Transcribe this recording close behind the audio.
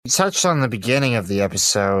touched on the beginning of the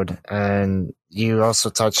episode, and you also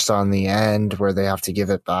touched on the end where they have to give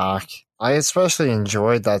it back. I especially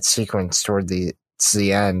enjoyed that sequence toward the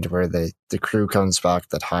end where the crew comes back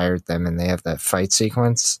that hired them, and they have that fight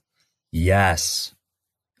sequence. Yes.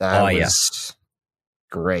 That was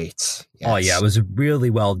great. Yes. Oh, yeah. It was a really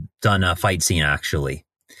well done fight scene, actually.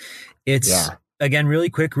 It's, again, really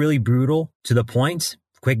quick, really brutal, to the point.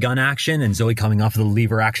 Quick gun action, and Zoe coming off of the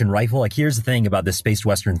lever action rifle. Like, here's the thing about this space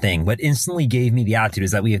western thing. What instantly gave me the attitude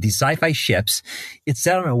is that we have these sci-fi ships. It's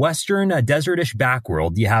set on a western, desertish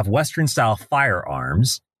backworld. You have western-style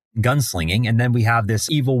firearms, gunslinging, and then we have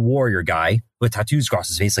this evil warrior guy with tattoos across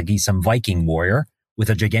his face like he's some Viking warrior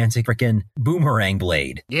with a gigantic freaking boomerang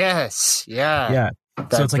blade. Yes, yeah.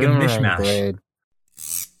 So it's like a mishmash. Blade.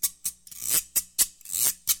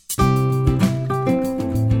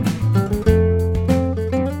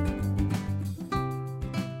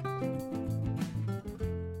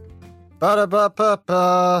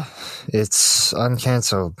 Ba-da-ba-ba-ba. It's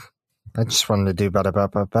UnCancelled. I just wanted to do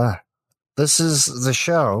ba-da-ba-ba-ba. This is the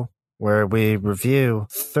show where we review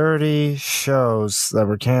 30 shows that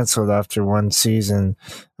were canceled after one season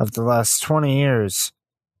of the last 20 years.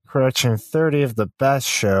 Correction, 30 of the best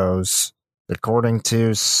shows, according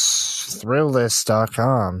to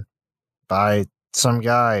Thrillist.com, by some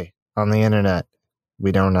guy on the internet.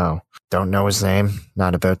 We don't know. Don't know his name.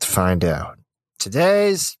 Not about to find out.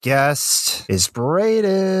 Today's guest is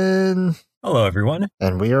Braden. Hello, everyone.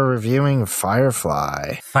 And we are reviewing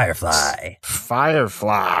Firefly. Firefly.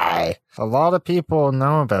 A lot of people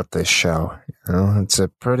know about this show. You know, it's a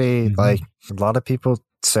pretty, a lot of people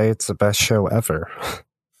say it's the best show ever.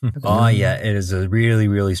 Oh, yeah. It is a really,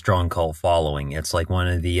 really strong cult following. It's like one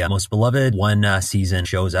of the most beloved one-season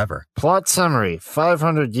shows ever. Plot summary.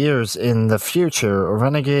 500 years in the future, a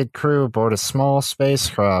renegade crew aboard a small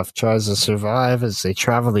spacecraft tries to survive as they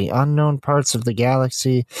travel the unknown parts of the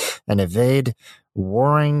galaxy and evade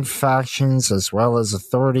warring factions as well as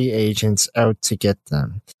authority agents out to get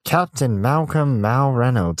them. Captain Malcolm Mal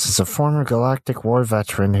Reynolds is a former Galactic War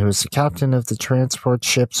veteran who is the captain of the transport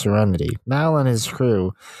ship Serenity. Mal and his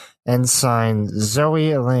crew, Ensign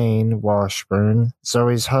Zoe Elaine Washburn,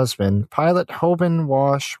 Zoe's husband, pilot Hoban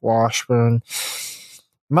Washburn,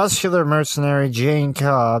 muscular mercenary Jane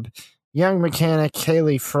Cobb, young mechanic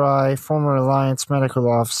Haley Fry, former Alliance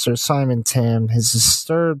medical officer Simon Tam, his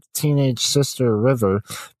disturbed teenage sister River,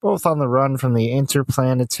 both on the run from the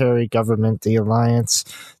interplanetary government, the Alliance,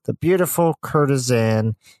 the beautiful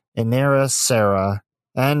courtesan Inera Sarah,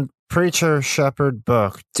 and preacher Shepherd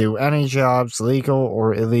Book do any jobs, legal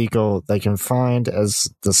or illegal, they can find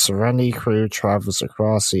as the Serenity crew travels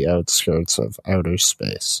across the outskirts of outer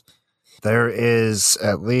space. There is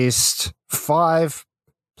at least 5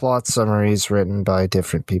 plot summaries written by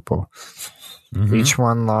different people. Each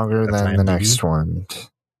one longer than the next one.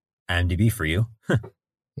 IMDb for you.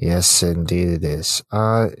 Yes, indeed it is.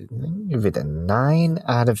 Give it a 9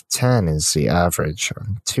 out of 10 is the average.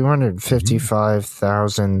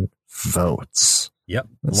 255,000 votes. Yep,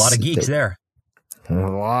 a lot of geeks there. A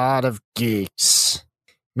lot of geeks.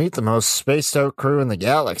 Meet the most spaced out crew in the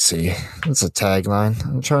galaxy. That's a tagline.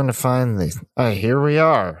 I'm trying to find the... here we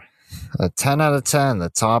are. A 10 out of 10, the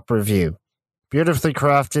top review. Beautifully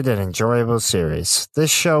crafted and enjoyable series. This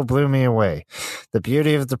show blew me away. The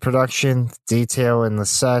beauty of the production, the detail in the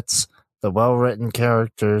sets, the well-written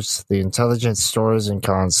characters, the intelligent stories and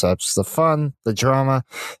concepts, the fun, the drama,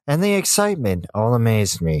 and the excitement all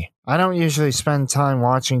amazed me. I don't usually spend time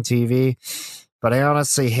watching TV, but I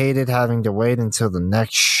honestly hated having to wait until the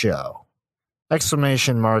next show. !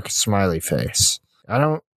 Smiley face. I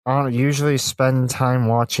don't usually spend time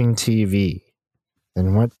watching TV.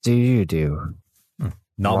 Then what do you do?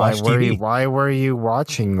 Not watch TV. Why were you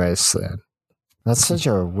watching this then? That's such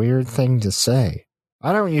a weird thing to say.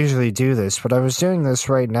 I don't usually do this, but I was doing this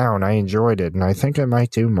right now and I enjoyed it, and I think I might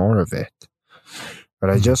do more of it. But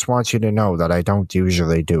I just want you to know that I don't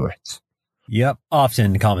usually do it. Yep.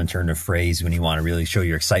 Often common turn of phrase when you want to really show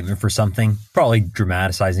your excitement for something. Probably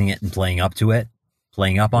dramatizing it and playing up to it.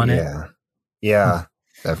 Playing up on it. Yeah.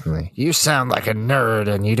 Definitely. You sound like a nerd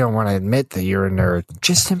and you don't want to admit that you're a nerd.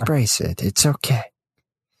 Just embrace it. It's okay.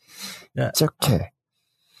 Yeah. It's okay.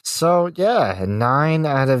 So, a 9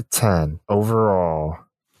 out of 10 overall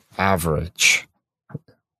average.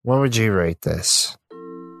 What would you rate this?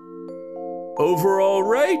 Overall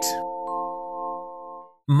rate?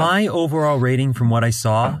 My overall rating from what I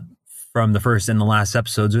saw from the first and the last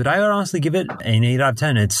episodes, I would honestly give it an 8 out of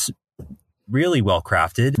 10. It's really well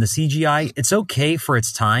crafted. The CGI, it's okay for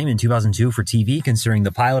its time in 2002 for TV, considering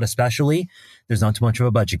the pilot especially. There's not too much of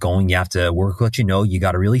a budget going. You have to work what you know. You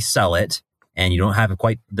got to really sell it. and you don't have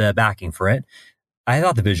quite the backing for it. I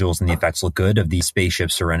thought the visuals and the effects looked good of the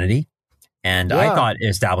spaceship Serenity. And I thought it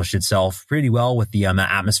established itself pretty well with the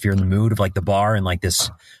atmosphere and the mood of like the bar and like this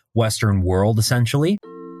Western world, essentially.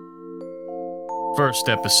 First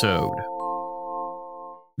episode.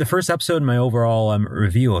 The first episode in my overall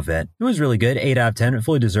review of it was really good. 8 out of 10. It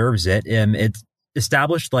fully deserves it. It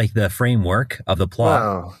established like the framework of the plot.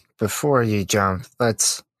 Well, before you jump, by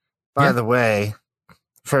the way,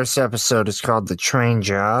 first episode is called The Train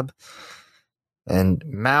Job. And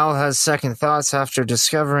Mal has second thoughts after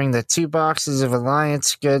discovering that 2 boxes of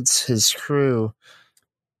Alliance goods his crew.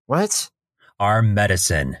 What? Our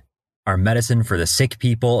medicine for the sick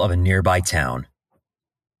people of a nearby town.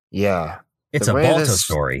 Yeah. It's the a way Balto this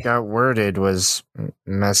story. Got worded was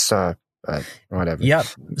messed up, but whatever. Yep.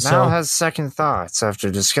 Mal has second thoughts after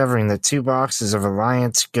discovering that 2 boxes of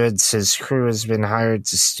Alliance goods his crew has been hired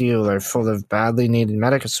to steal are full of badly needed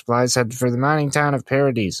medical supplies headed for the mining town of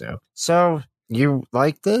Paradiso. So, you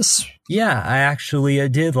like this? Yeah, I actually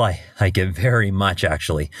did like it very much,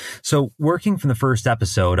 actually. So, working from the first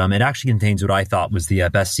episode, it actually contains what I thought was the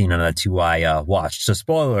best scene on the 2 I watched. So,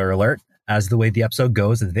 spoiler alert, as the way the episode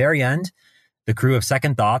goes, at the very end, the crew have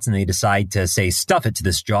second thoughts and they decide to say stuff it to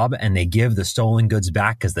this job, and they give the stolen goods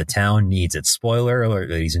back because the town needs it. Spoiler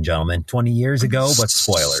alert, ladies and gentlemen, 20 years ago, but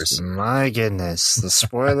spoilers. My goodness, the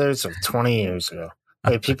spoilers of 20 years ago.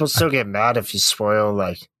 Hey, people still get mad if you spoil,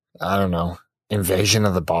 like, I don't know, Invasion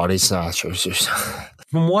of the Body Snatchers or something.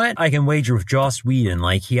 From what I can wager with Joss Whedon,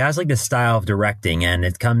 like, he has like this style of directing, and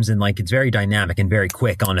it comes in like, it's very dynamic and very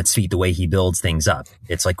quick on its feet, the way he builds things up.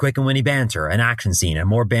 It's like quick and witty banter, an action scene, and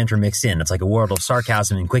more banter mixed in. It's like a world of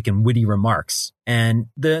sarcasm and quick and witty remarks. And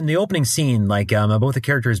in the opening scene, like, both the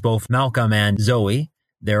characters, both Malcolm and Zoe,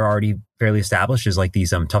 they're already fairly established as like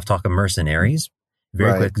these tough talking mercenaries.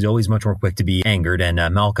 Very quick. Zoe's much more quick to be angered, and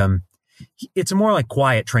Malcolm, it's a more like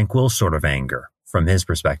quiet, tranquil sort of anger from his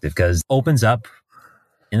perspective, because opens up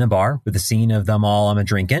in the bar with a scene of them all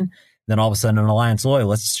drinking. Then all of a sudden an Alliance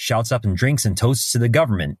loyalist shouts up and drinks and toasts to the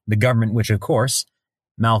government. The government, which of course,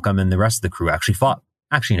 Malcolm and the rest of the crew actually fought.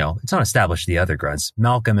 Actually, no, it's not established the other grunts.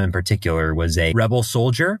 Malcolm in particular was a rebel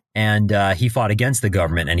soldier, and he fought against the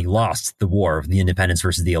government, and he lost the war of the independence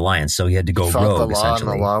versus the Alliance. So he had to go rogue,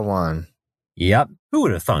 essentially. And the law won. Yep. Who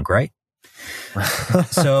would have thunk, right?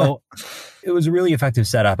 So it was a really effective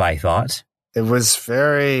setup, I thought. It was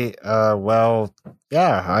very, well,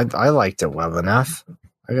 yeah, I liked it well enough.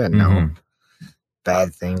 I got no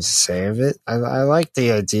bad things to say of it. I liked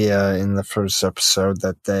the idea in the first episode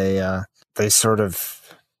that they sort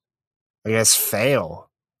of, I guess, fail.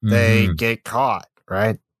 They get caught,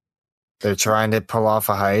 right? They're trying to pull off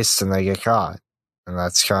a heist and they get caught. And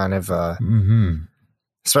that's kind of,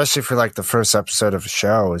 especially for like the first episode of a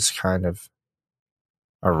show, is kind of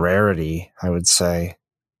a rarity, I would say.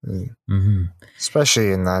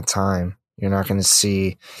 Especially in that time, you're not going to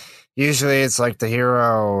see. Usually, it's like the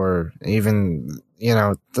hero, or even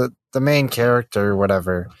the main character, or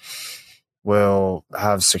whatever, will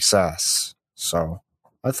have success. So,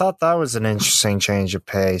 I thought that was an interesting change of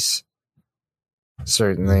pace.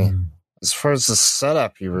 Certainly, as far as the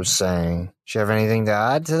setup, you were saying, do you have anything to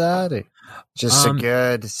add to that? Or just a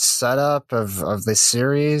good setup of the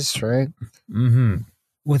series, right?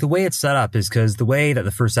 With the way it's set up is because the way that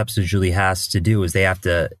the first episode usually has to do is they have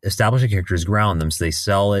to establish the characters, ground them, so they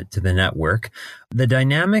sell it to the network. The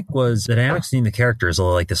dynamics between the characters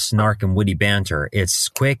are like the snark and witty banter. It's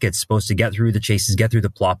quick. It's supposed to get through the chases, get through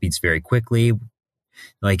the plot beats very quickly.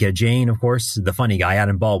 Like Jane, of course, the funny guy,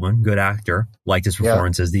 Adam Baldwin, good actor, liked his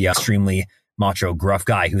performance as the extremely macho, gruff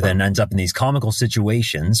guy who then ends up in these comical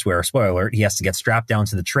situations where, spoiler alert, he has to get strapped down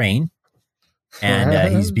to the train.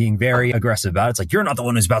 And he's being very aggressive about it. It's like, you're not the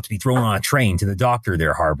one who's about to be thrown on a train, to the doctor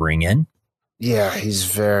they're harboring in. Yeah, he's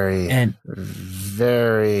very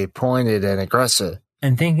pointed and aggressive.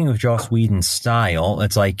 And thinking of Joss Whedon's style,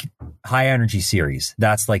 it's like high energy series.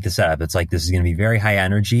 That's like the setup. It's like, this is going to be very high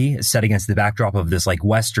energy, set against the backdrop of this like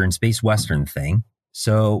space Western thing.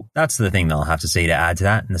 So that's the thing they'll have to say to add to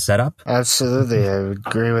that in the setup. Absolutely. I would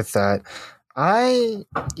agree with that.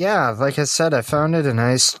 Like I said, I found it a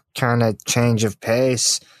nice kind of change of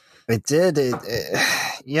pace. It did.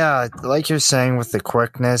 Like you're saying with the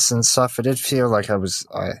quickness and stuff, it did feel like I was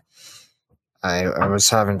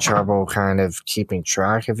having trouble kind of keeping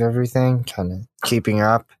track of everything, kind of keeping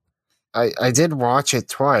up. I did watch it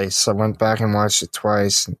twice. I went back and watched it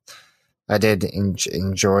twice. And I did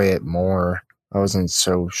enjoy it more. I wasn't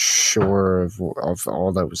so sure of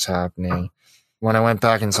all that was happening. When I went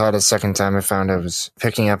back and saw it a second time, I found I was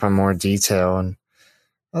picking up on more detail. And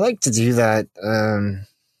I like to do that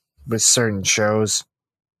with certain shows.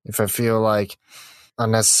 if I feel like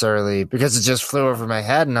unnecessarily, because it just flew over my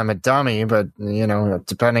head and I'm a dummy, but,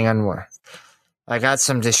 depending on what. I got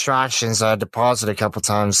some distractions. I had to pause it a couple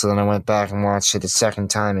times, so then I went back and watched it a second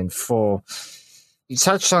time in full. You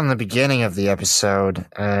touched on the beginning of the episode,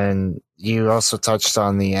 and you also touched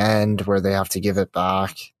on the end where they have to give it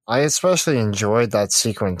back. I especially enjoyed that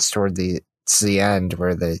sequence toward the end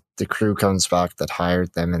where the crew comes back that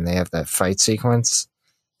hired them, and they have that fight sequence.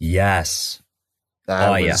 Yes. That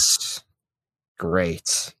was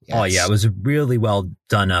great. Yes. Oh, yeah. It was a really well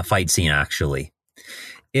done fight scene, actually.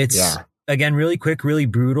 It's, again, really quick, really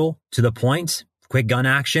brutal, to the point. Quick gun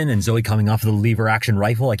action and Zoe coming off of the lever action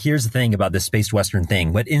rifle. Like, here's the thing about this space western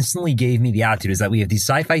thing. What instantly gave me the attitude is that we have these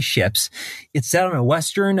sci-fi ships. It's set on a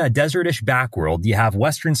western, desertish backworld. You have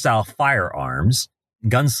western style firearms,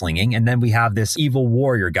 gunslinging, and then we have this evil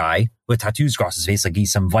warrior guy with tattoos across his face like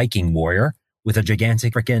he's some Viking warrior with a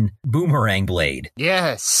gigantic freaking boomerang blade.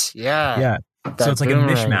 Yes, yeah. So it's like a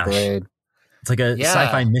mishmash. Blade. It's like a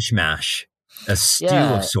sci-fi mishmash. A stew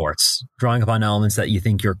of sorts, drawing upon elements that you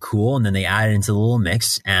think you're cool, and then they add it into the little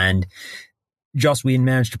mix, and Joss Whedon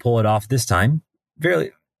managed to pull it off this time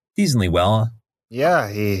very decently well.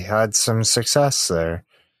 Yeah, he had some success there.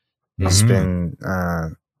 He's been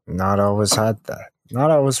not always had that.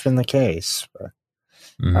 Not always been the case, but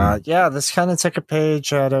this kind of took a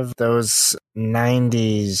page out of those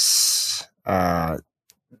 90s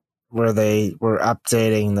where they were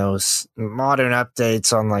updating those modern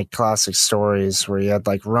updates on like classic stories where you had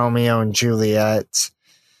like Romeo and Juliet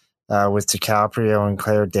with DiCaprio and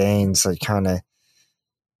Claire Danes, like kind of,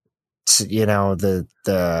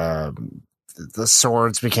 the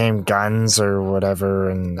swords became guns or whatever,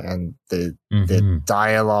 and the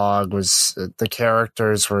dialogue was, the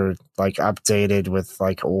characters were like updated with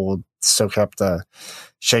like old, still kept the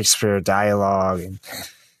Shakespeare dialogue,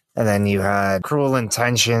 and then you had Cruel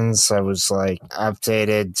Intentions that was like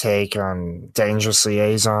updated take on Dangerous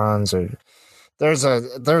Liaisons, or there's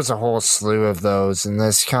a whole slew of those, and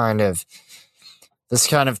this kind of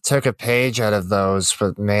took a page out of those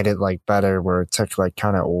but made it like better, where it took like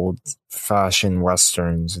kind of old fashioned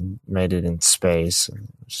westerns and made it in space, and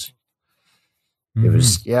it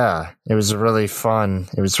was really fun.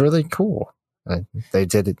 It was really cool. They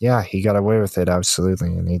did it. Yeah, he got away with it, absolutely,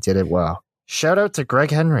 and he did it well. Shout out to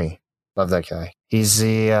Greg Henry. Love that guy. He's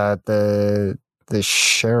the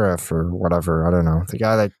sheriff or whatever. I don't know. The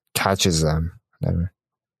guy that catches them. Whatever.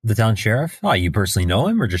 The town sheriff? Oh, you personally know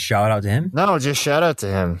him, or just shout out to him? No, just shout out to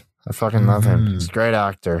him. I fucking love him. He's a great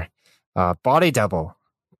actor. Body Double.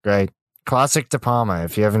 Great. Classic De Palma.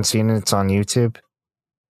 If you haven't seen it, it's on YouTube.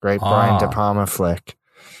 Great Brian De Palma flick.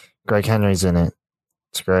 Greg Henry's in it.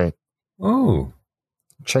 It's great. Oh.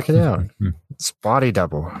 Check it out. It's Body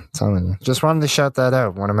Double. I'm telling you. Just wanted to shout that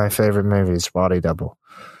out. One of my favorite movies, Body Double.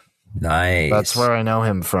 Nice. That's where I know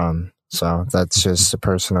him from. So that's just a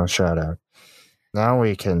personal shout out. Now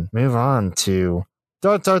we can move on to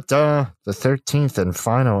the 13th and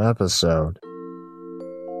final episode.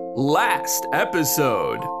 Last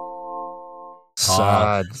episode.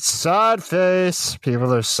 Sad face.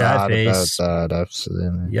 People are sad about that.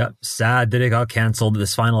 Absolutely. Yep. Sad that it got canceled.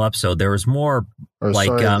 This final episode, there was more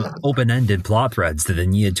open-ended plot threads that they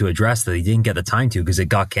needed to address that they didn't get the time to because it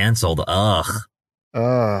got canceled.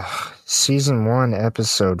 Season 1,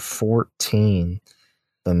 episode 14.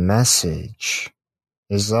 The Message.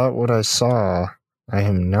 Is that what I saw? I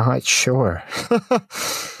am not sure.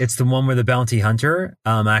 It's the one where the bounty hunter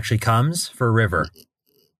actually comes for River.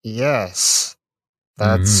 Yes.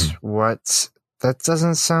 That's what... That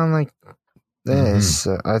doesn't sound like this.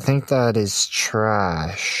 I think that is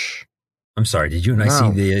trash. I'm sorry, did you and I see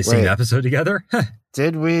the same episode together?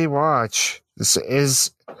 Did we watch? This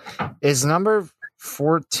is number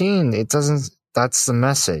 14. It doesn't... That's The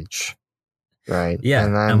Message. Right. Yeah.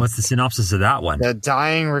 And what's the synopsis of that one? The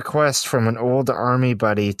dying request from an old army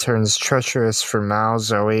buddy turns treacherous for Mal,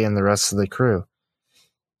 Zoe, and the rest of the crew.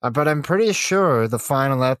 But I'm pretty sure the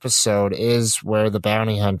final episode is where the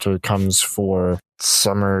bounty hunter comes for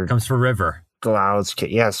Summer. Comes for River. Glaude's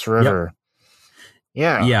kid. Yes, River.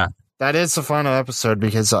 Yep. Yeah. That is the final episode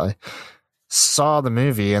because I saw the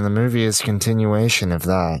movie, and the movie is continuation of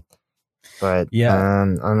that. But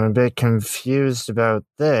I'm a bit confused about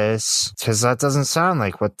this because that doesn't sound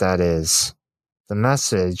like what that is. The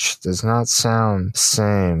Message does not sound the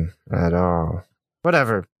same at all.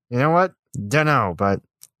 Whatever. You know what? Dunno, but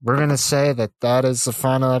we're going to say that is the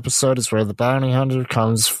final episode, is where the bounty hunter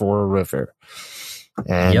comes for River.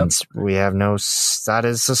 And we have that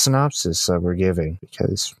is the synopsis that we're giving,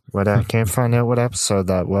 because I can't find out what episode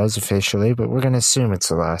that was officially, but we're going to assume it's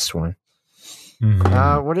the last one.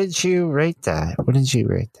 What did you rate that?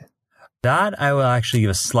 That I will actually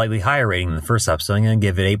give a slightly higher rating than the first episode. I'm going to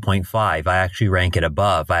give it 8.5. I actually rank it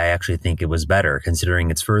above. I actually think it was better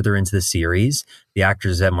considering it's further into the series. The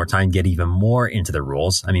actors have more time to get even more into the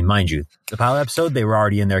roles. I mean, mind you, the pilot episode, they were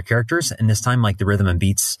already in their characters. And this time, like the rhythm and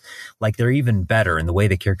beats, like they're even better in the way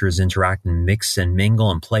the characters interact and mix and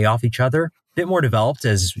mingle and play off each other. A bit more developed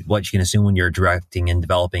as what you can assume when you're directing and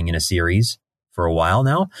developing in a series for a while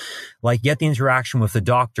now. Like, get the interaction with the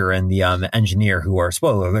doctor and the engineer, who are,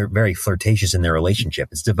 spoiler, very flirtatious in their relationship.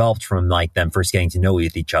 It's developed from like them first getting to know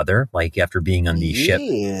each other, like after being on the ship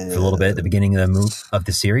for a little bit at the beginning of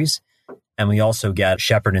the series. And we also get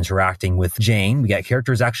Shepard interacting with Jane. We get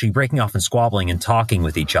characters actually breaking off and squabbling and talking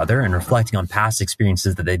with each other and reflecting on past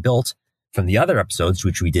experiences that they built from the other episodes,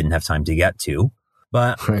 which we didn't have time to get to.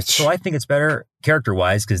 But so I think it's better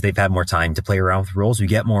character-wise because they've had more time to play around with roles. We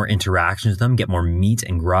get more interactions with them, get more meat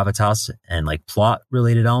and gravitas and like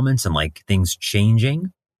plot-related elements and like things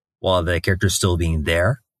changing while the characters still being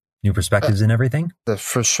there. New perspectives and everything.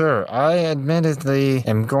 For sure. I admittedly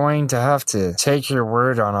am going to have to take your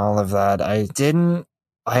word on all of that. I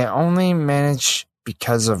only managed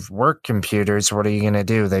because of work computers. What are you going to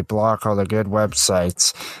do? They block all the good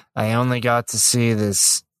websites. I only got to see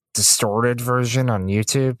this distorted version on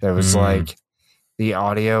YouTube. It was like the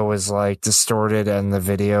audio was like distorted and the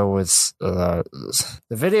video was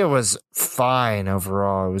fine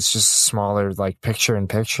overall. It was just smaller, like picture in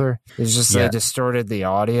picture. It was just they distorted the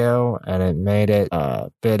audio and it made it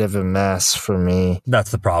a bit of a mess for me.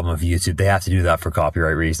 That's the problem with YouTube. They have to do that for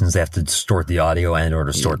copyright reasons. They have to distort the audio and or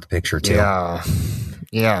distort the picture too.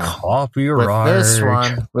 Yeah.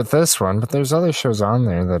 Copyright. With this one, but there's other shows on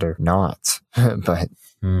there that are not. But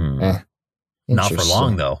not for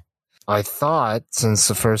long though. I thought since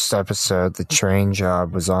the first episode, the train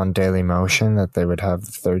job was on Dailymotion, that they would have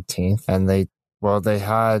the 13th, and they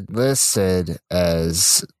had listed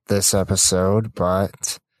as this episode,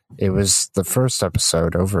 but it was the first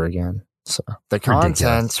episode over again. So the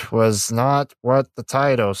content was not what the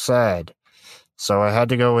title said. So I had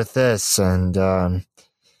to go with this, and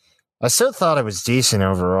I still thought it was decent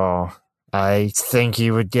overall. I think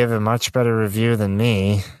you would give a much better review than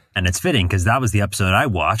me. And it's fitting because that was the episode I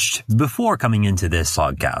watched before coming into this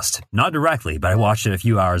podcast. Not directly, but I watched it a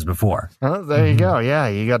few hours before. Oh, there you go. Yeah,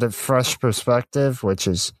 you got a fresh perspective,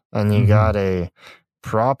 and you got a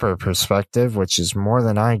proper perspective, which is more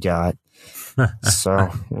than I got. So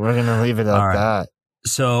we're going to leave it at that.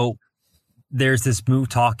 So there's this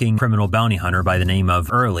talking criminal bounty hunter by the name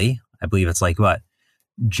of Early. I believe it's like what?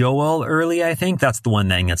 Joel Early, I think. That's the one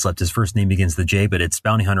that gets left. His first name begins with J, but it's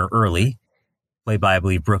bounty hunter Early. Played by, I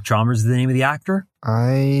believe, Brooke Chalmers is the name of the actor?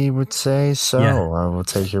 I would say so. Yeah. I will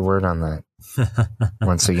take your word on that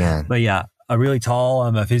once again. But yeah, a really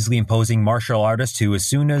tall, physically imposing martial artist who, as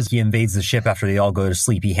soon as he invades the ship after they all go to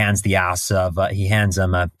sleep, he hands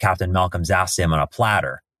Captain Malcolm's ass to him on a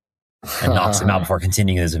platter and knocks him out before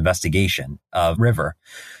continuing his investigation of River.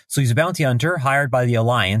 So he's a bounty hunter hired by the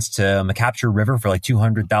Alliance to capture River for like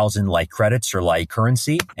 200,000 like credits or like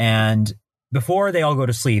currency. And before they all go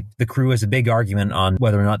to sleep, the crew has a big argument on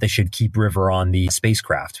whether or not they should keep River on the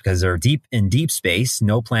spacecraft because they're in deep space,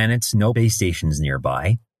 no planets, no base stations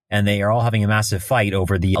nearby. And they are all having a massive fight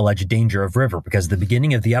over the alleged danger of River because at the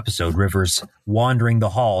beginning of the episode, River's wandering the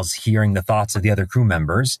halls, hearing the thoughts of the other crew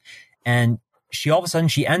members. And all of a sudden,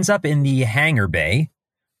 she ends up in the hangar bay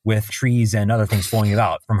with trees and other things flowing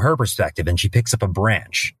about from her perspective. And she picks up a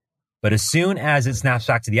branch. But as soon as it snaps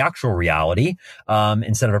back to the actual reality,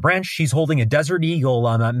 instead of a branch, she's holding a Desert Eagle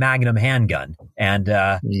Magnum handgun. And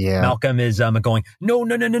Malcolm is going, no,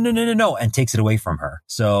 and takes it away from her.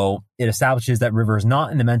 So it establishes that River is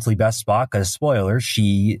not in the mentally best spot because, spoilers,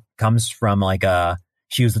 she comes from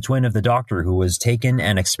she was the twin of the doctor who was taken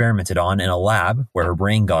and experimented on in a lab where her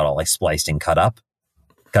brain got all like spliced and cut up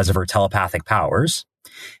because of her telepathic powers.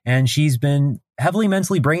 And she's been heavily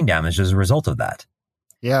mentally brain damaged as a result of that.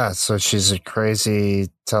 Yeah, so she's a crazy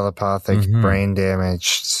telepathic brain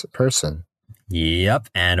damaged person. Yep.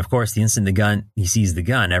 And of course, the instant he sees the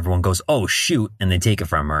gun, everyone goes, oh, shoot. And they take it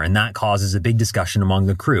from her. And that causes a big discussion among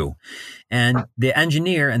the crew. And the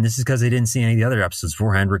engineer, and this is because they didn't see any of the other episodes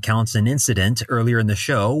beforehand, recounts an incident earlier in the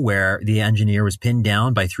show where the engineer was pinned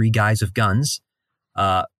down by 3 guys with guns.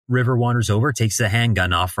 River wanders over, takes the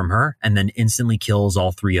handgun off from her, and then instantly kills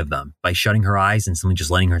all 3 of them by shutting her eyes and simply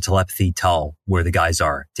just letting her telepathy tell where the guys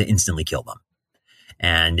are to instantly kill them.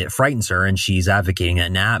 And it frightens her, and she's advocating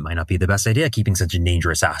that, it might not be the best idea keeping such a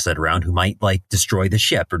dangerous asset around who might, destroy the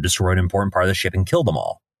ship or destroy an important part of the ship and kill them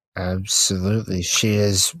all. Absolutely. She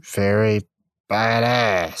is very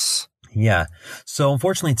badass. Yeah. So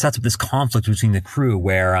unfortunately, it sets up this conflict between the crew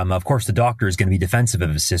where, of course, the Doctor is going to be defensive of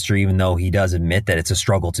his sister, even though he does admit that it's a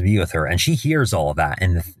struggle to be with her. And she hears all of that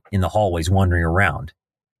in the hallways wandering around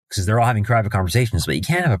because they're all having private conversations. But you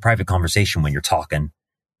can't have a private conversation when you're talking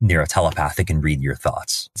near a telepath that can read your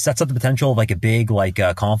thoughts. It sets up the potential of like a big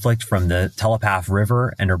conflict from the telepath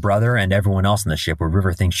River and her brother and everyone else on the ship, where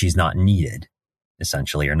River thinks she's not needed,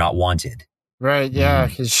 essentially, or not wanted. Right, yeah,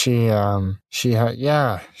 because she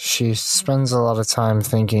spends a lot of time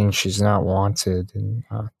thinking she's not wanted and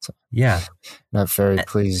not very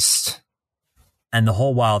pleased. And the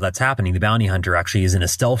whole while that's happening, the bounty hunter actually is in a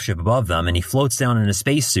stealth ship above them, and he floats down in a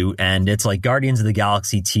spacesuit, and it's like Guardians of the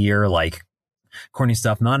Galaxy tier, like corny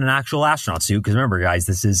stuff, not an actual astronaut suit, because remember, guys,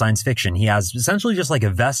 this is science fiction. He has essentially just like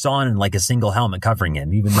a vest on and like a single helmet covering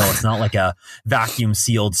him, even though it's not like a vacuum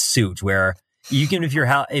sealed suit where you can, if your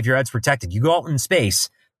head's protected, you go out in space,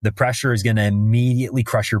 the pressure is going to immediately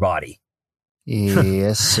crush your body.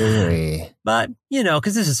 Yes, sir. But,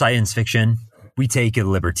 because this is science fiction, we take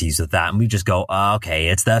liberties with that and we just go, okay,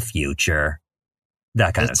 it's the future.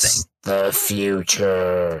 That kind of thing. The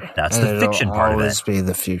future. That's the fiction part of it. Always be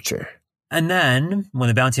the future. And then when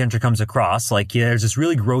the bounty hunter comes across, there's this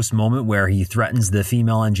really gross moment where he threatens the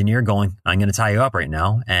female engineer going, I'm going to tie you up right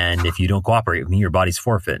now. And if you don't cooperate with me, your body's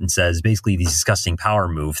forfeit, and says basically these disgusting power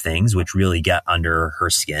move things, which really get under her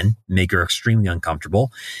skin, make her extremely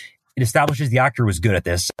uncomfortable. It establishes the actor was good at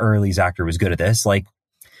this. Early's actor was good at this.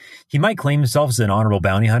 He might claim himself as an honorable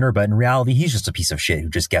bounty hunter, but in reality, he's just a piece of shit who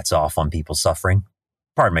just gets off on people's suffering.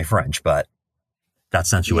 Pardon my French, but that's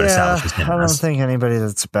essentially what establishes him. I don't think anybody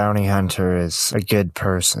that's a bounty hunter is a good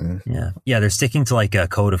person. Yeah, they're sticking to like a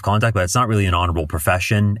code of conduct, but it's not really an honorable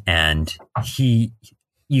profession. And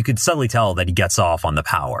you could subtly tell that he gets off on the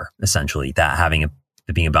power, essentially, that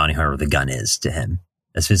being a bounty hunter with a gun is to him,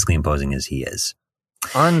 as physically imposing as he is.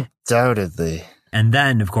 Undoubtedly. And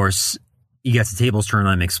then, of course, he gets the tables turned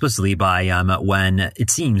on him explicitly by when it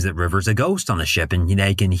seems that River's a ghost on the ship, and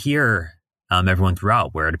they can hear everyone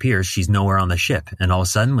throughout, where it appears she's nowhere on the ship. And all of a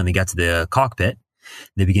sudden, when they get to the cockpit,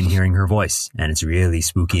 they begin hearing her voice, and it's really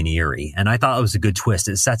spooky and eerie. And I thought it was a good twist.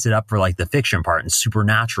 It sets it up for like the fiction part and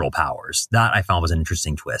supernatural powers. That I found was an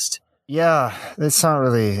interesting twist. Yeah,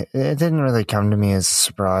 it didn't really come to me as a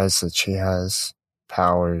surprise that she has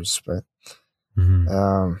powers, but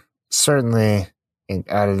certainly it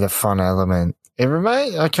added a fun element.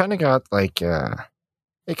 I kind of got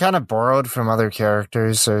it kind of borrowed from other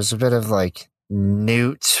characters. There's a bit of like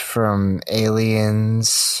Newt from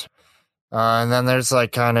Aliens. And then there's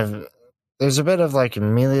there's a bit of like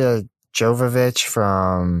Emilia Jovovich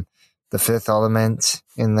from The Fifth Element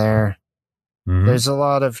in there. Mm-hmm. There's a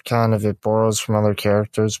lot of it borrows from other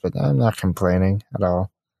characters, but I'm not complaining at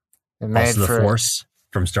all. Also the Force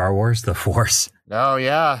from Star Wars, the Force. Oh,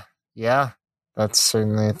 yeah. Yeah. That's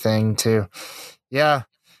certainly a thing too. Yeah.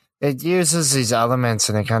 It uses these elements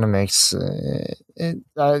and it kind of makes it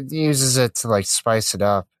uses it to like spice it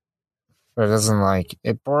up, but it doesn't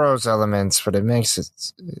it borrows elements, but it makes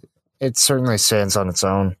it certainly stands on its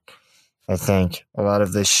own. I think a lot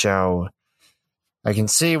of this show, I can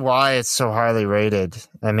see why it's so highly rated.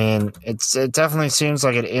 I mean, it definitely seems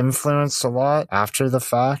like it influenced a lot after the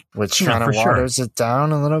fact, which kind of waters it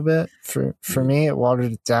down a little bit. For me, it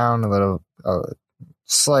watered it down a little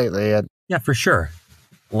slightly. Yeah, for sure.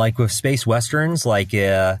 Like with space westerns,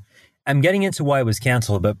 I'm getting into why it was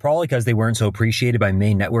canceled, but probably because they weren't so appreciated by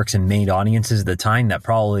main networks and main audiences at the time, that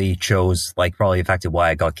probably affected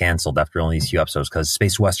why it got canceled after only these few episodes, because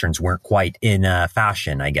space westerns weren't quite in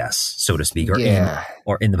fashion, I guess, so to speak,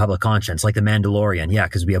 or in the public conscience, like The Mandalorian. Yeah,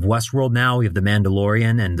 because we have Westworld now, we have The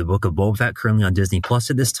Mandalorian and the Book of Boba Fett currently on Disney Plus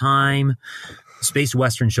at this time. Space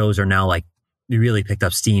western shows are now they really picked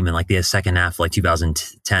up steam in the second half,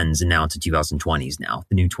 2010s and now into 2020s now,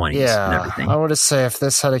 the new 20s and everything. I would say if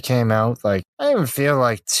this had came out, I even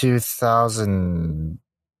feel 2000,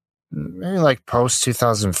 maybe post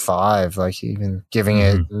 2005, even giving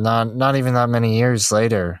it not even that many years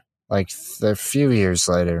later, a few years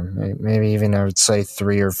later, maybe even I would say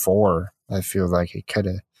 3 or 4. I feel like it could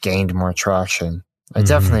have gained more traction. I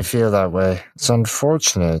definitely feel that way. It's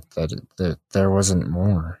unfortunate that there wasn't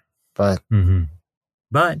more. But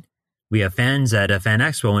we have fans at a Fan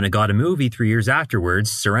Expo, and it got a movie 3 years afterwards,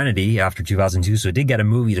 Serenity, after 2002. So it did get a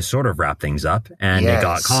movie to sort of wrap things up, and it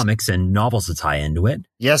got comics and novels to tie into it.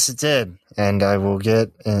 Yes, it did. And I will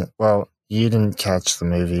get, you didn't catch the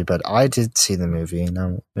movie, but I did see the movie, and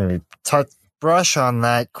I'll maybe brush on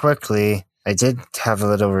that quickly. I did have a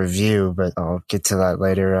little review, but I'll get to that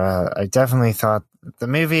later. I definitely thought the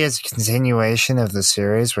movie is a continuation of the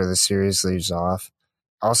series where the series leaves off.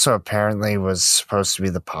 also apparently was supposed to be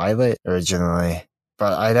the pilot originally.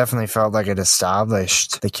 But I definitely felt like it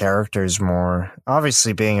established the characters more.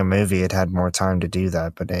 Obviously, being a movie, it had more time to do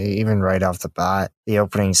that. But even right off the bat, the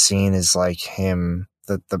opening scene is like him,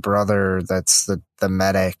 the brother that's the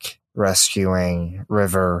medic rescuing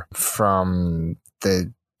River from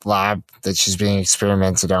the lab that she's being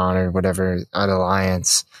experimented on or whatever at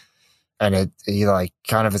Alliance. And he like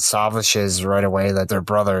kind of establishes right away that they're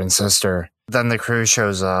brother and sister. Then the crew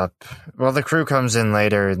shows up. Well, the crew comes in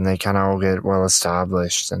later and they kind of all get well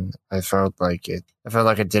established. And I felt like it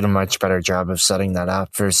did a much better job of setting that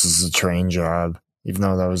up versus the train job, even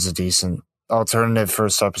though that was a decent alternative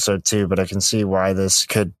first episode too. But I can see why this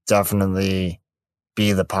could definitely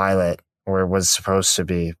be the pilot, or it was supposed to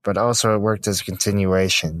be. But also it worked as a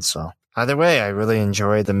continuation. So either way, I really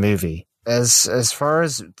enjoyed the movie. As far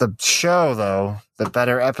as the show, though, the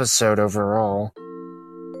better episode overall.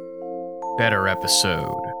 Better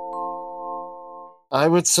episode. I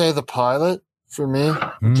would say the pilot for me.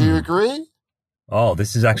 Do you agree? Oh,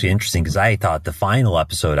 this is actually interesting because I thought the final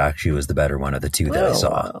episode actually was the better one of the two that I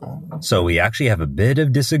saw. Wow. So we actually have a bit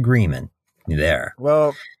of disagreement there.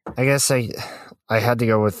 Well, I guess I had to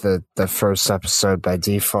go with the first episode by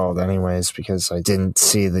default anyways, because I didn't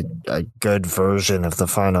see a good version of the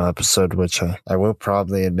final episode, which I will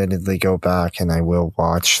probably admittedly go back and I will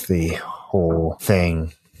watch the whole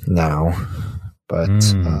thing now. But,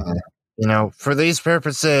 for these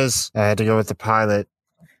purposes, I had to go with the pilot.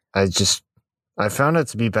 I found it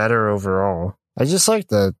to be better overall. I just like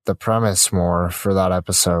the premise more for that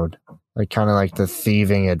episode. Like kind of like the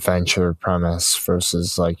thieving adventure premise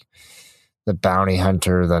versus like the bounty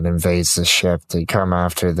hunter that invades the ship to come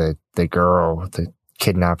after the girl, to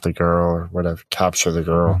kidnap the girl or whatever, capture the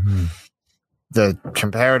girl. Mm-hmm.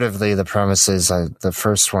 Comparatively, the premises, the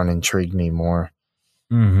first one intrigued me more.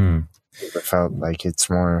 Mm-hmm. It felt like it's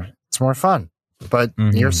more fun. But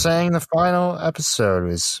you're saying the final episode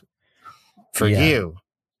is for you.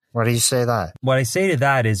 Why do you say that? What I say to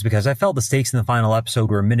that is because I felt the stakes in the final episode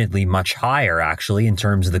were admittedly much higher, actually, in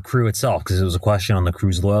terms of the crew itself, because it was a question on the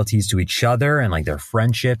crew's loyalties to each other and like their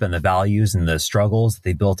friendship and the values and the struggles that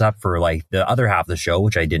they built up for like the other half of the show,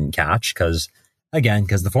 which I didn't catch because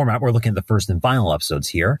the format, we're looking at the first and final episodes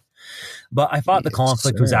here. But I thought the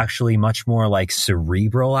conflict was actually much more like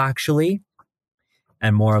cerebral, actually.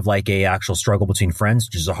 And more of like a actual struggle between friends,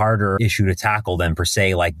 which is a harder issue to tackle than per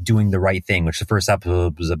se like doing the right thing, which the first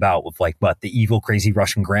episode was about, with like the evil, crazy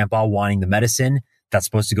Russian grandpa wanting the medicine that's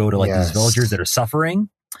supposed to go to like these villagers that are suffering.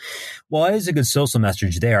 Well, it is a good social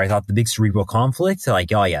message there. I thought the big cerebral conflict,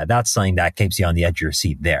 like, oh yeah, that's something that keeps you on the edge of your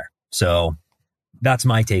seat there. So that's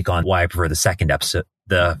my take on why I prefer the second episode,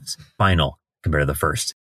 the final, compared to the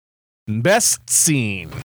first. Best scene.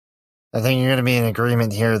 I think you're going to be in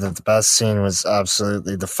agreement here that the best scene was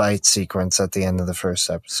absolutely the fight sequence at the end of the first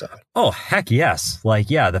episode. Oh, heck yes. Like,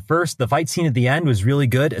 yeah, the fight scene at the end was really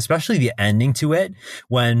good, especially the ending to it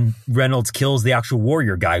when Reynolds kills the actual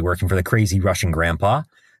warrior guy working for the crazy Russian grandpa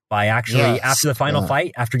by actually, after the final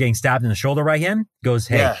fight, after getting stabbed in the shoulder by him, goes,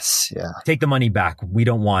 hey, take the money back. We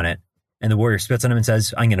don't want it. And the warrior spits on him and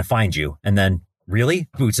says, I'm going to find you. And then, really?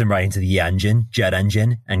 Boots him right into the jet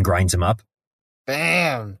engine, and grinds him up.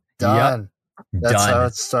 Bam! Done. Yep. That's how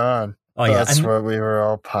it's done. Oh, That's what we were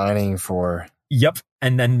all pining for. Yep.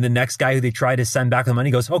 And then the next guy who they try to send back the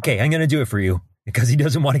money goes, okay, I'm going to do it for you. Because he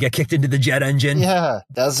doesn't want to get kicked into the jet engine. Yeah,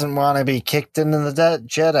 doesn't want to be kicked into the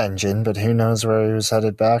jet engine, but who knows where he was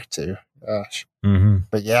headed back to. Gosh. Mm-hmm.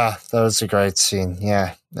 But yeah, that was a great scene.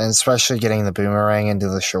 Yeah. And especially getting the boomerang into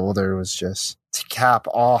the shoulder was just to cap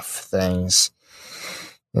off things.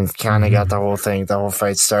 And kind of got the whole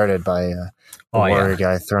fight started by the warrior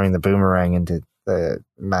guy throwing the boomerang into the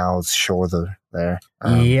Mao's shoulder there.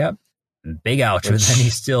 Yep. Big ouch, but then he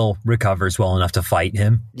still recovers well enough to fight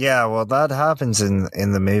him. Yeah, well, that happens in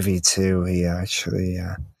the movie, too. He actually,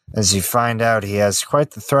 as you find out, he has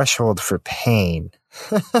quite the threshold for pain.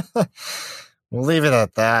 We'll leave it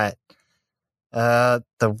at that.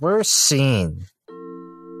 The worst scene.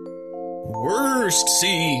 Worst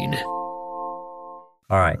scene.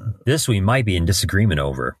 All right, this we might be in disagreement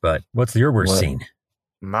over, but what's your worst scene?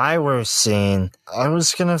 My worst scene, I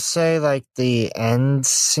was going to say like the end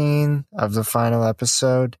scene of the final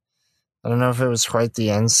episode. I don't know if it was quite the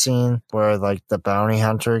end scene where like the bounty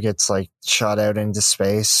hunter gets like shot out into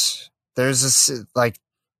space. There's this like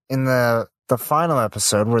in the final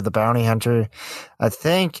episode where the bounty hunter, I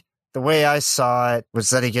think the way I saw it was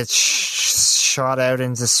that he gets shot out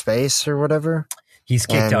into space or whatever. He's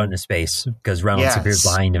kicked out into space because Reynolds appears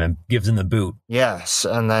behind him and gives him the boot. Yes,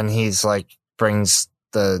 and then he's like brings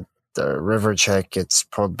the the river chick gets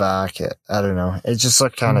pulled back. I don't know. It just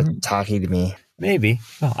looked kind of tacky to me. Maybe.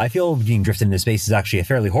 Well, I feel being drifted into space is actually a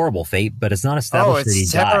fairly horrible fate, but it's not established that he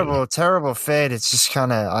died. Terrible fate. It's just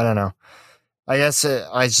kind of, I don't know. I guess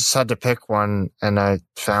I just had to pick one, and I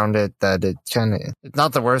found it that it kind of, it's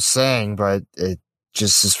not the worst thing, but it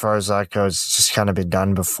just, as far as that goes, it's just kind of been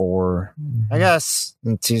done before. I guess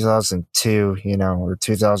in 2002, or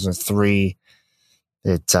 2003,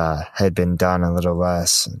 it had been done a little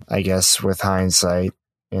less, I guess, with hindsight,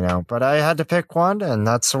 but I had to pick one, and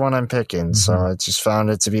that's the one I'm picking. So I just found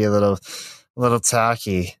it to be a little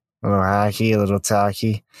tacky, a little hacky, a little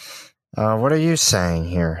tacky. What are you saying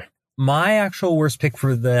here? My actual worst pick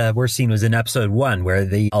for the worst scene was in episode 1, where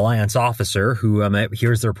the Alliance officer who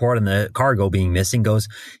hears the report on the cargo being missing goes,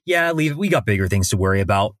 yeah, leave. We got bigger things to worry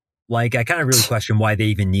about. Like, I kind of really question why they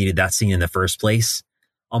even needed that scene in the first place.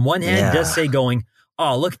 On one hand, it does say going,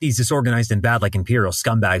 oh, look at these disorganized and bad like Imperial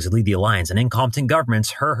scumbags that lead the Alliance and incompetent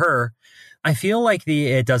governments, her. I feel like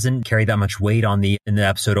it doesn't carry that much weight in the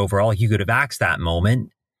episode overall. You could have axed that moment,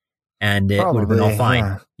 and it would have been all fine.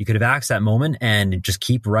 Yeah. You could have axed that moment and just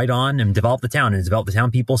keep right on and develop the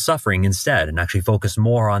town people suffering instead, and actually focus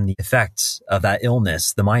more on the effects of that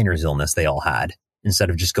illness, the miner's illness they all had, instead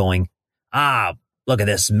of just going, look at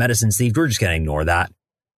this medicine thief. We're just going to ignore that.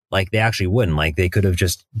 Like, they actually wouldn't. Like, they could have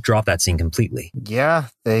just dropped that scene completely. Yeah,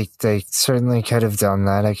 they certainly could have done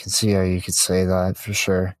that. I can see how you could say that for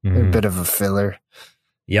sure. A bit of a filler.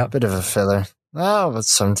 Yep. A bit of a filler. Oh, but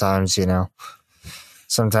sometimes,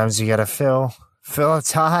 sometimes you gotta fill a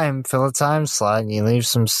time slot, and you leave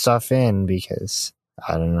some stuff in because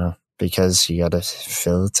you gotta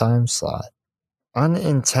fill the time slot.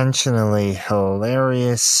 Unintentionally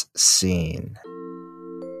hilarious scene.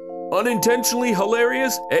 Unintentionally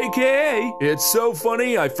hilarious, aka it's so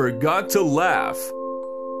funny I forgot to laugh.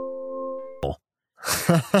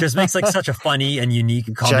 Just makes like such a funny and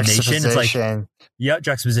unique combination. It's like,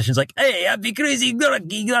 juxtaposition's like, hey, happy crazy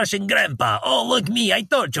Russian grandpa. Oh, look me, I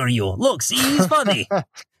torture you. Look, see, he's funny.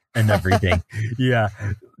 And everything. Yeah.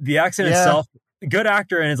 The accent itself, good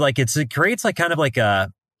actor, and it's like it creates like kind of like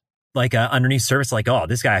a underneath surface, like, oh,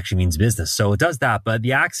 this guy actually means business. So it does that, but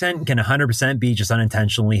the accent can 100% be just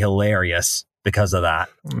unintentionally hilarious because of that.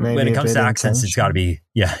 Maybe when it comes to accents, it's got to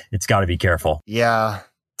be careful. Yeah,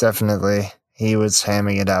 definitely. He was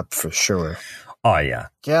hamming it up for sure. Oh, yeah.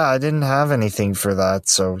 Yeah, I didn't have anything for that.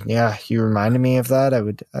 So, yeah, you reminded me of that.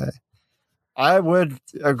 I would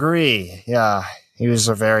agree. Yeah, he was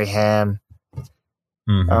a very ham.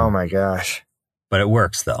 Oh, my gosh. But it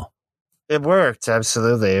works, though. It worked,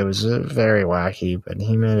 absolutely. It was very wacky, but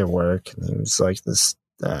he made it work. And he was like this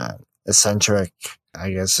eccentric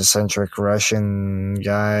Russian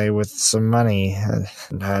guy with some money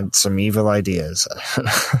and had some evil ideas.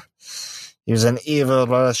 He was an evil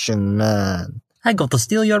Russian man. I got to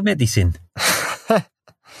steal your medicine.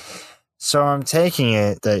 So I'm taking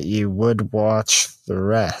it that you would watch the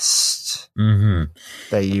rest.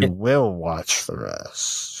 That you will watch the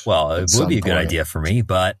rest. Well, it would be a good idea for me,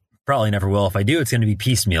 but probably never will. If I do, it's going to be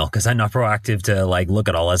piecemeal because I'm not proactive to like look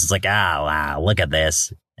at all this. It's like, wow, look at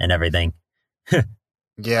this and everything. Yeah.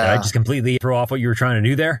 Did I just completely throw off what you were trying to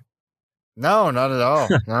do there? No, not at all.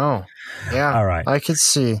 No. Yeah. All right. I could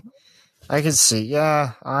see.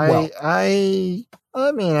 Yeah. I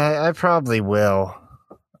probably will.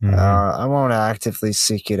 I won't actively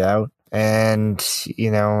seek it out. And,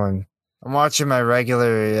 I'm watching my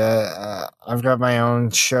regular, I've got my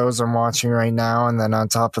own shows I'm watching right now, and then on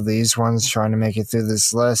top of these ones, trying to make it through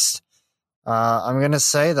this list. I'm going to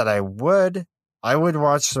say that I would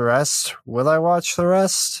watch the rest. Will I watch the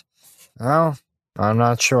rest? No, I'm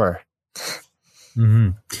not sure.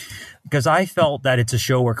 Because I felt that it's a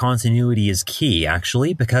show where continuity is key,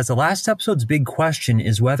 actually, because the last episode's big question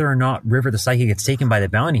is whether or not River the Psychic gets taken by the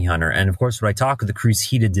bounty hunter. And of course, when I talk with the crew's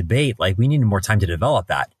heated debate, like, we needed more time to develop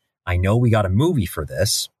that. I know we got a movie for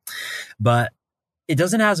this, but it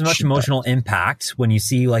doesn't have as much emotional impact when you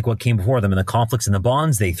see like what came before them and the conflicts and the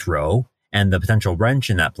bonds they throw and the potential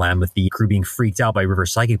wrench in that plan with the crew being freaked out by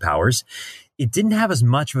River's psychic powers. It didn't have as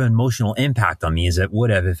much of an emotional impact on me as it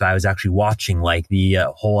would have if I was actually watching like the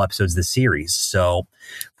whole episodes of the series. So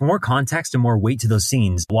for more context and more weight to those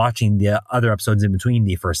scenes, watching the other episodes in between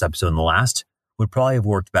the first episode and the last would probably have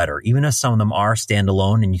worked better. Even if some of them are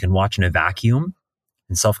standalone and you can watch in a vacuum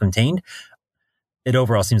and self-contained, it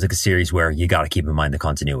overall seems like a series where you got to keep in mind the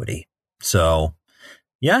continuity. So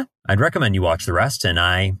yeah, I'd recommend you watch the rest, and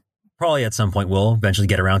I probably at some point will eventually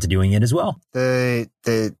get around to doing it as well. The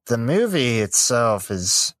movie itself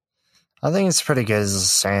is, I think it's pretty good as a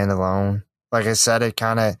standalone. Like I said, it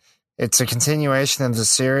it's a continuation of the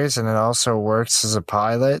series, and it also works as a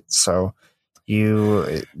pilot, so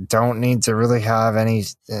you don't need to really have any...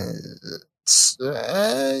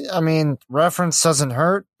 reference doesn't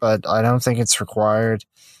hurt, but I don't think it's required.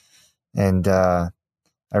 And I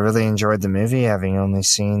really enjoyed the movie, having only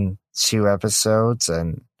seen 2 episodes,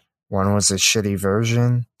 and one was a shitty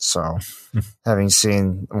version, so having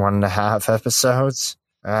seen 1.5 episodes.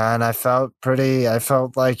 And I felt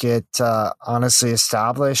like it honestly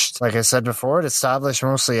established, like I said before, it established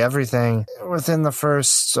mostly everything within the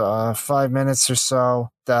first 5 minutes or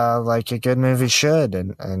so, like a good movie should.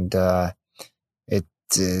 And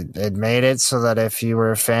it made it so that if you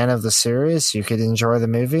were a fan of the series, you could enjoy the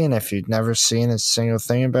movie. And if you'd never seen a single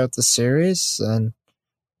thing about the series, then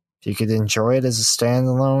you could enjoy it as a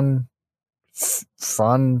standalone,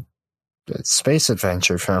 fun space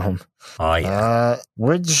adventure film. Oh, yeah.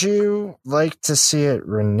 Would you like to see it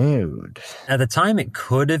renewed? At the time, it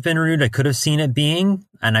could have been renewed. I could have seen it being,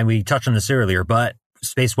 and we touched on this earlier, but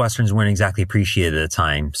space westerns weren't exactly appreciated at the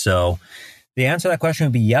time. So the answer to that question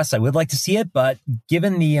would be yes, I would like to see it, but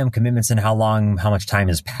given the commitments and how much time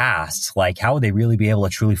has passed, like how would they really be able to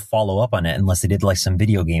truly follow up on it unless they did like some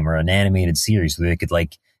video game or an animated series where they could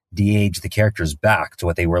like de-age the characters back to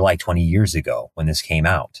what they were like 20 years ago when this came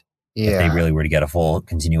out? Yeah. If they really were to get a full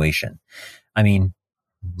continuation. I mean,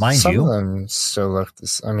 Some of them still look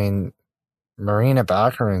this. I mean, Morena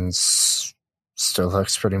Baccarin still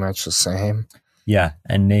looks pretty much the same. Yeah,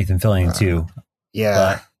 and Nathan Fillion too.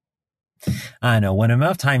 Yeah. But I don't know. When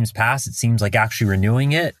enough time's passed, it seems like actually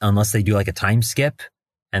renewing it, unless they do like a time skip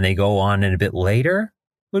and they go on it a bit later,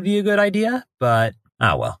 would be a good idea. But,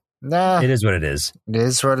 well. Nah. It is what it is. It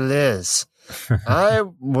is what it is. I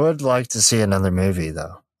would like to see another movie,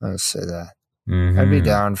 though. I'll say that. Mm-hmm. I'd be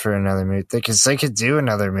down for another movie because they could do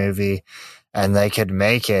another movie and they could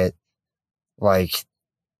make it like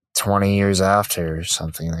 20 years after or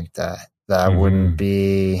something like that. That wouldn't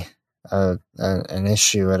be an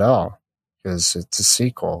issue at all because it's a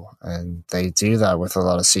sequel and they do that with a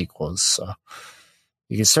lot of sequels. So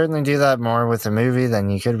you could certainly do that more with a movie than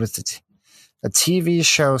you could with a TV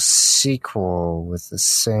show sequel with the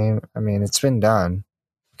same. I mean, it's been done.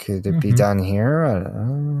 Could it be done here? I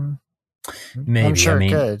don't know. Maybe. I'm sure it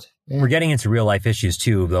could. Yeah. We're getting into real life issues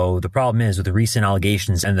too, though. The problem is with the recent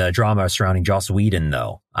allegations and the drama surrounding Joss Whedon,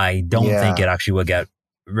 though. I don't think it actually will get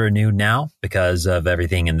renewed now because of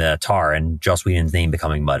everything in the tar and Joss Whedon's name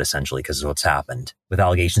becoming mud, essentially, because of what's happened. With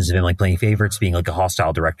allegations of him like playing favorites, being like a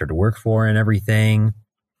hostile director to work for and everything.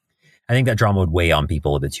 I think that drama would weigh on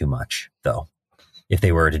people a bit too much, though, if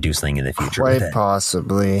they were to do something in the future. Quite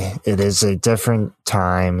possibly. It is a different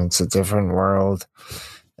time. It's a different world.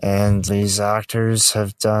 And these actors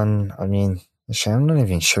have done, I mean, I'm not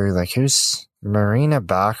even sure, like, who's Morena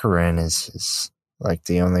Baccarin is like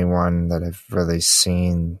the only one that I've really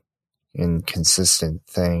seen in consistent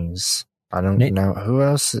things. I don't know who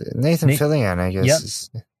else. Nathan Fillion, I guess.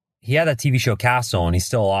 Yep. He had that TV show Castle, and he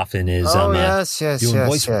still often is doing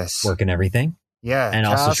voice work and everything. Yeah, and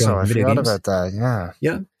Castle, also showing video games. I forgot about that.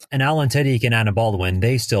 Yeah. And Alan Tudyk and Baldwin,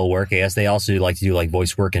 they still work. I guess they also like to do like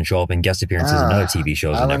voice work and show up in guest appearances in other TV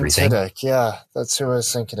shows and everything. Alan Tudyk, yeah, that's who I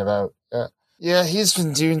was thinking about. Yeah, he's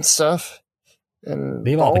been doing stuff. And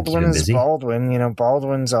they've all been keeping busy. Baldwin,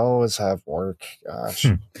 Baldwins always have work. Gosh.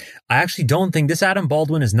 I actually don't think this Adam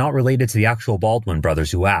Baldwin is not related to the actual Baldwin brothers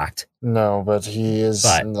who act. No, but he is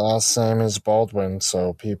last name is Baldwin,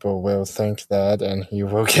 so people will think that, and he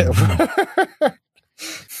will get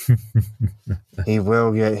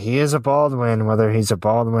he is a Baldwin, whether he's a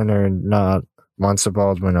Baldwin or not. Once a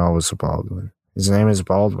Baldwin, always a Baldwin. His name is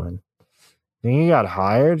Baldwin. I think he got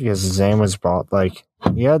hired because his name was like,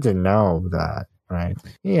 he had to know that, right?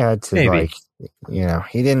 He had to,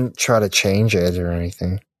 he didn't try to change it or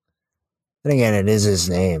anything. Then again, it is his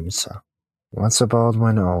name, so once a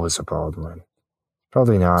Baldwin, always a Baldwin.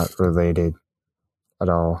 Probably not related at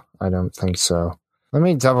all. I don't think so. Let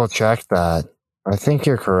me double check that. I think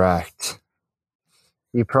you're correct.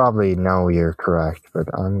 You probably know you're correct, but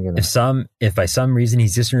I'm gonna. If by some reason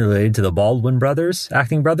he's just related to the Baldwin brothers,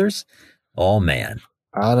 acting brothers, oh man.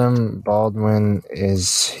 Adam Baldwin,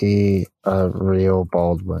 is he a real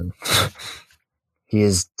Baldwin? He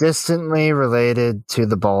is distantly related to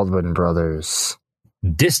the Baldwin brothers.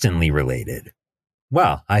 Distantly related.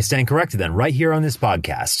 Well, I stand corrected then, right here on this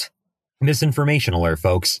podcast. Misinformation alert,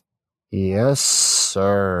 folks. Yes,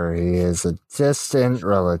 sir. He is a distant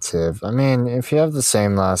relative. I mean, if you have the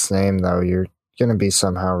same last name, though, you're going to be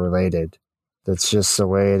somehow related. That's just the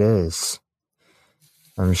way it is.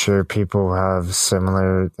 I'm sure people have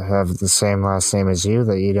the same last name as you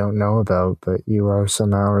that you don't know about, but you are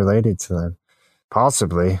somehow related to them.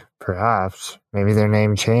 Possibly. Perhaps. Maybe their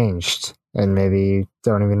name changed. And maybe you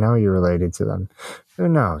don't even know you're related to them. Who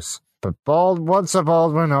knows? But once a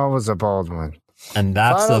Baldwin, always a Baldwin. And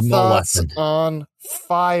that's Final the thoughts lesson. on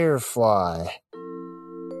Firefly.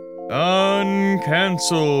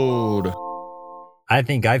 UnCancelled. I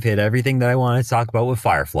think I've hit everything that I want to talk about with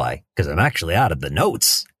Firefly, because I'm actually out of the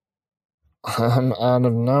notes. I'm out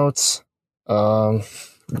of notes.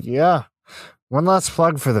 Yeah. One last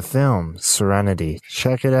plug for the film, Serenity.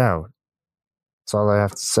 Check it out. That's all I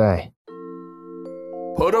have to say.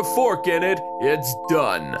 Put a fork in it, it's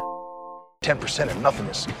done. 10% of nothing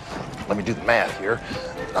is, let me do the math here,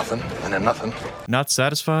 nothing and then nothing. Not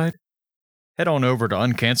satisfied? Head on over to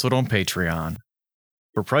UnCancelled on Patreon.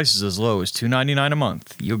 For prices as low as $2.99 a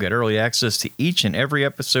month, you'll get early access to each and every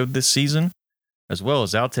episode this season, as well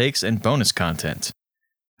as outtakes and bonus content.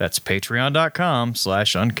 That's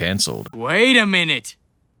patreon.com/uncancelled. Wait a minute.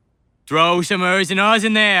 Throw some ers and ahs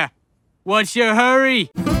in there. What's your hurry?